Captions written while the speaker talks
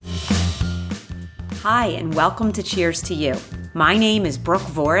Hi, and welcome to Cheers to You. My name is Brooke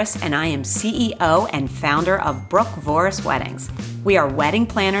Voris, and I am CEO and founder of Brooke Voris Weddings. We are wedding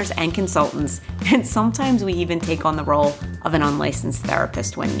planners and consultants, and sometimes we even take on the role of an unlicensed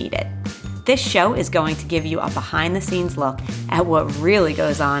therapist when needed. This show is going to give you a behind-the-scenes look at what really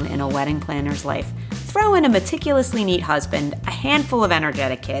goes on in a wedding planner's life. Throw in a meticulously neat husband, a handful of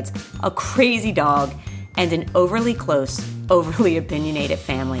energetic kids, a crazy dog, and an overly close, overly opinionated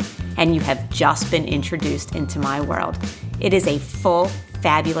family, and you have just been introduced into my world. It is a full,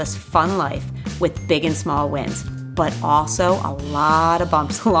 fabulous, fun life with big and small wins, but also a lot of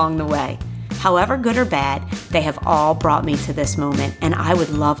bumps along the way. However good or bad, they have all brought me to this moment, and I would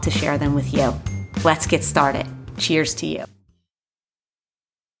love to share them with you. Let's get started. Cheers to you.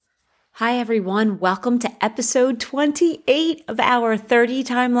 Hi, everyone. Welcome to episode 28 of our 30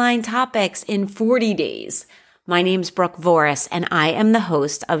 Timeline Topics in 40 Days. My name's Brooke Voris, and I am the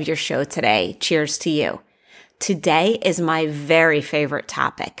host of your show today. Cheers to you. Today is my very favorite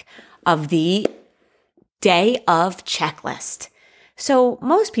topic of the day of checklist. So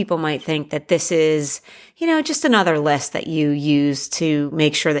most people might think that this is, just another list that you use to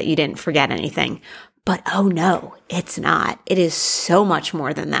make sure that you didn't forget anything. But oh no, it's not. It is so much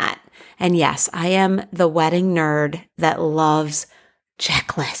more than that. And yes, I am the wedding nerd that loves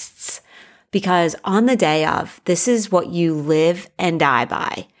checklists because on the day of, this is what you live and die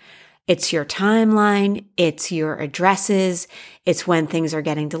by. It's your timeline, it's your addresses, it's when things are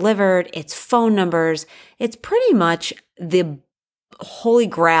getting delivered, it's phone numbers. It's pretty much the holy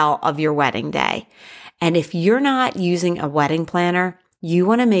grail of your wedding day. And if you're not using a wedding planner, you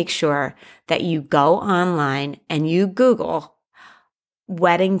want to make sure that you go online and you Google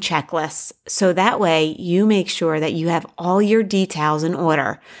wedding checklists. So that way you make sure that you have all your details in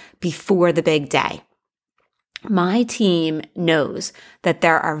order before the big day. My team knows that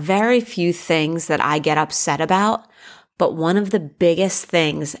there are very few things that I get upset about, but one of the biggest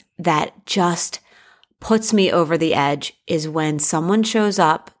things that just puts me over the edge is when someone shows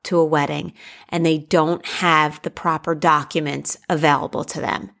up to a wedding and they don't have the proper documents available to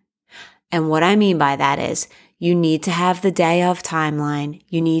them. And what I mean by that is you need to have the day of timeline,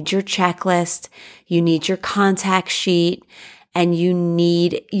 you need your checklist, you need your contact sheet, and you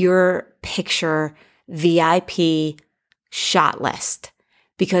need your picture VIP shot list,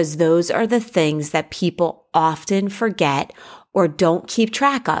 because those are the things that people often forget or don't keep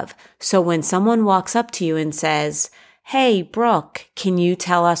track of. So when someone walks up to you and says, "Hey, Brooke, can you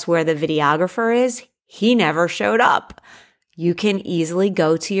tell us where the videographer is? He never showed up." You can easily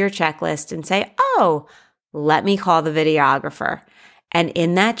go to your checklist and say, "Oh, let me call the videographer." And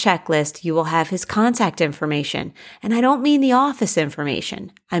in that checklist, you will have his contact information. And I don't mean the office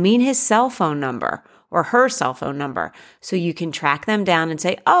information. I mean his cell phone number or her cell phone number. So you can track them down and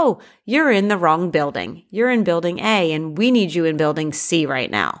say, "Oh, you're in the wrong building. You're in building A and we need you in building C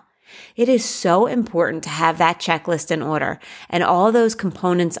right now." It is so important to have that checklist in order. And all those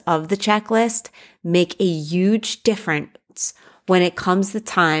components of the checklist make a huge difference when it comes the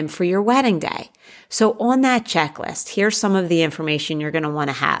time for your wedding day. So on that checklist, here's some of the information you're going to want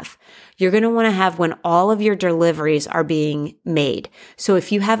to have. You're going to want to have when all of your deliveries are being made. So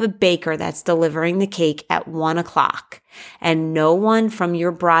if you have a baker that's delivering the cake at 1:00 and no one from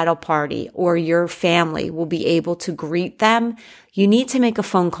your bridal party or your family will be able to greet them, you need to make a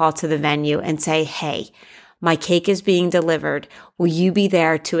phone call to the venue and say, "Hey, my cake is being delivered. Will you be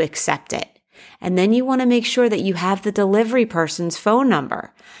there to accept it?" And then you want to make sure that you have the delivery person's phone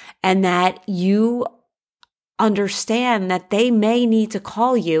number and that you understand that they may need to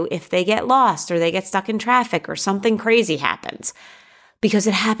call you if they get lost or they get stuck in traffic or something crazy happens, because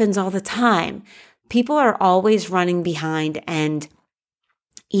it happens all the time. People are always running behind, and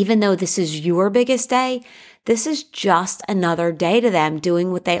even though this is your biggest day, this is just another day to them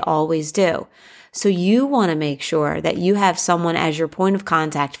doing what they always do. So you want to make sure that you have someone as your point of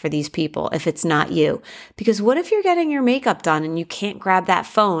contact for these people if it's not you. Because what if you're getting your makeup done and you can't grab that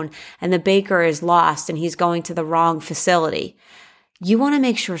phone and the baker is lost and he's going to the wrong facility? You want to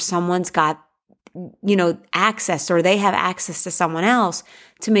make sure someone's got, access, or they have access to someone else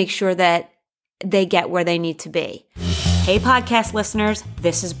to make sure that they get where they need to be. Hey, podcast listeners,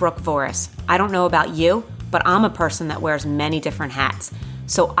 this is Brooke Voris. I don't know about you, but I'm a person that wears many different hats.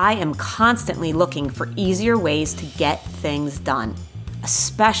 So I am constantly looking for easier ways to get things done,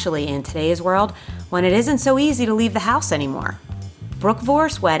 especially in today's world when it isn't so easy to leave the house anymore. Brooke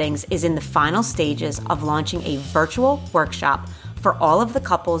Voris Weddings is in the final stages of launching a virtual workshop for all of the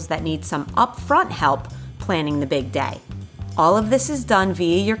couples that need some upfront help planning the big day. All of this is done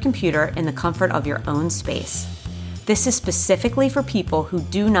via your computer in the comfort of your own space. This is specifically for people who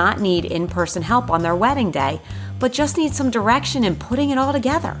do not need in-person help on their wedding day, but just need some direction in putting it all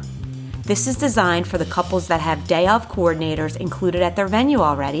together. This is designed for the couples that have day of coordinators included at their venue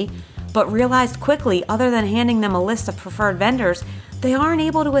already, but realized quickly, other than handing them a list of preferred vendors, they aren't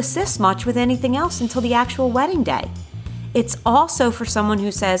able to assist much with anything else until the actual wedding day. It's also for someone who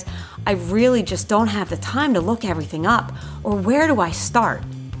says, I really just don't have the time to look everything up, or where do I start?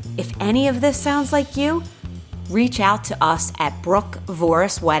 If any of this sounds like you, reach out to us at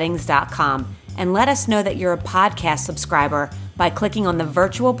brookvorisweddings.com and let us know that you're a podcast subscriber by clicking on the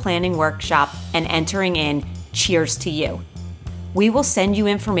virtual planning workshop and entering in Cheers to You. We will send you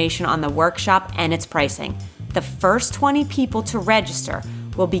information on the workshop and its pricing. The first 20 people to register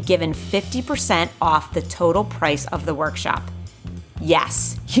will be given 50% off the total price of the workshop.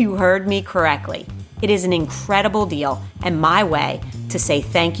 Yes, you heard me correctly. It is an incredible deal and my way to say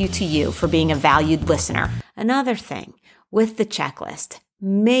thank you to you for being a valued listener. Another thing with the checklist,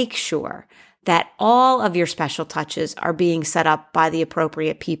 make sure that all of your special touches are being set up by the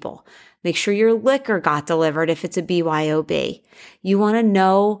appropriate people. Make sure your liquor got delivered if it's a BYOB. You want to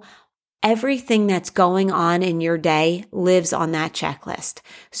know everything that's going on in your day lives on that checklist.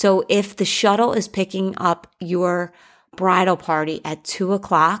 So if the shuttle is picking up your bridal party at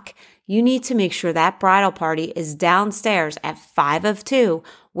 2:00, you need to make sure that bridal party is downstairs at 2:05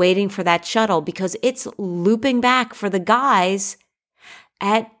 waiting for that shuttle because it's looping back for the guys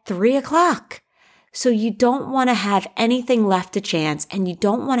at 3:00. So you don't want to have anything left to chance and you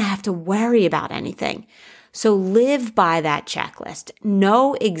don't want to have to worry about anything. So live by that checklist.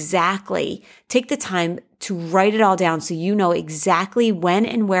 Know exactly, take the time to write it all down so you know exactly when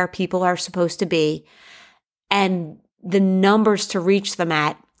and where people are supposed to be and the numbers to reach them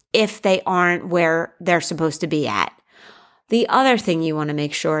at if they aren't where they're supposed to be at. The other thing you want to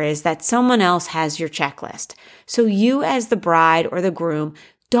make sure is that someone else has your checklist. So you as the bride or the groom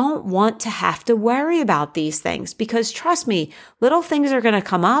don't want to have to worry about these things because trust me, little things are going to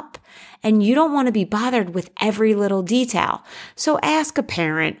come up and you don't want to be bothered with every little detail. So ask a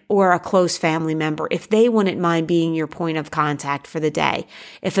parent or a close family member if they wouldn't mind being your point of contact for the day,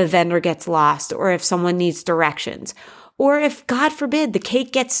 if a vendor gets lost or if someone needs directions, or if, God forbid, the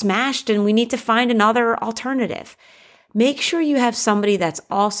cake gets smashed and we need to find another alternative. Make sure you have somebody that's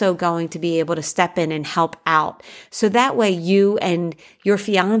also going to be able to step in and help out. So that way you and your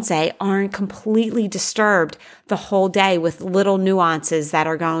fiance aren't completely disturbed the whole day with little nuances that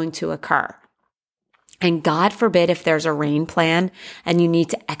are going to occur. And God forbid if there's a rain plan and you need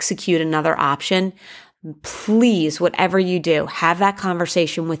to execute another option, please, whatever you do, have that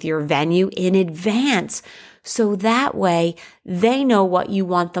conversation with your venue in advance. So that way they know what you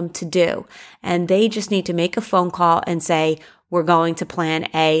want them to do. And they just need to make a phone call and say, we're going to plan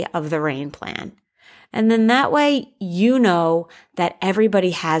A of the rain plan. And then that way you know that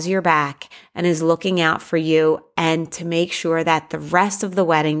everybody has your back and is looking out for you and to make sure that the rest of the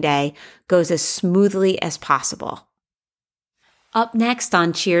wedding day goes as smoothly as possible. Up next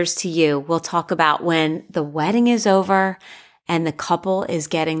on Cheers to You, we'll talk about when the wedding is over and the couple is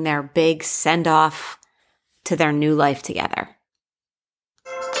getting their big send-off to their new life together.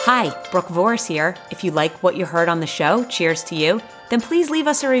 Hi, Brooke Voris here. If you like what you heard on the show, Cheers to You, then please leave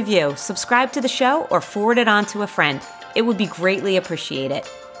us a review, subscribe to the show, or forward it on to a friend. It would be greatly appreciated.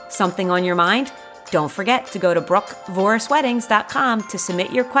 Something on your mind? Don't forget to go to brookvorisweddings.com to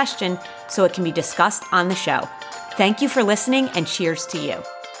submit your question so it can be discussed on the show. Thank you for listening and cheers to you.